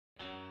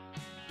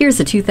Here's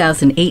a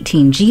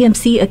 2018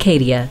 GMC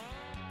ACADIA.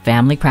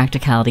 Family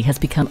practicality has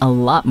become a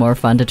lot more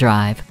fun to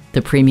drive.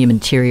 The premium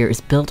interior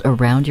is built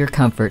around your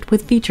comfort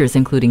with features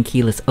including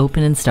keyless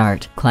open and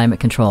start, climate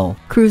control,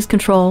 cruise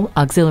control,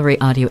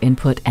 auxiliary audio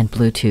input, and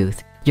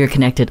Bluetooth. You're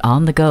connected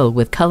on the go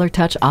with Color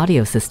Touch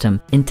audio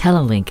system,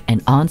 IntelliLink,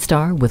 and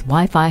OnStar with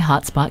Wi-Fi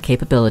hotspot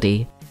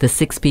capability. The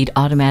 6-speed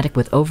automatic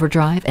with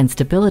overdrive and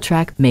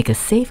StabiliTrak make a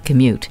safe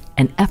commute,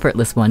 an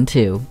effortless one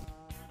too.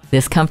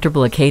 This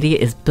comfortable Acadia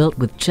is built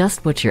with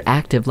just what your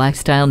active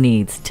lifestyle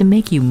needs to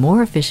make you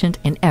more efficient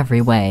in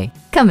every way.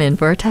 Come in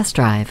for a test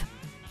drive.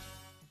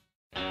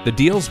 The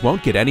deals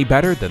won't get any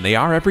better than they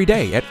are every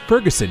day at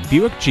Ferguson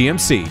Buick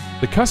GMC.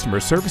 The customer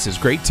service is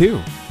great too.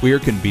 We are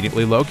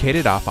conveniently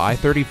located off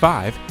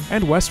I-35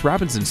 and West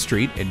Robinson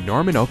Street in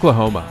Norman,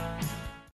 Oklahoma.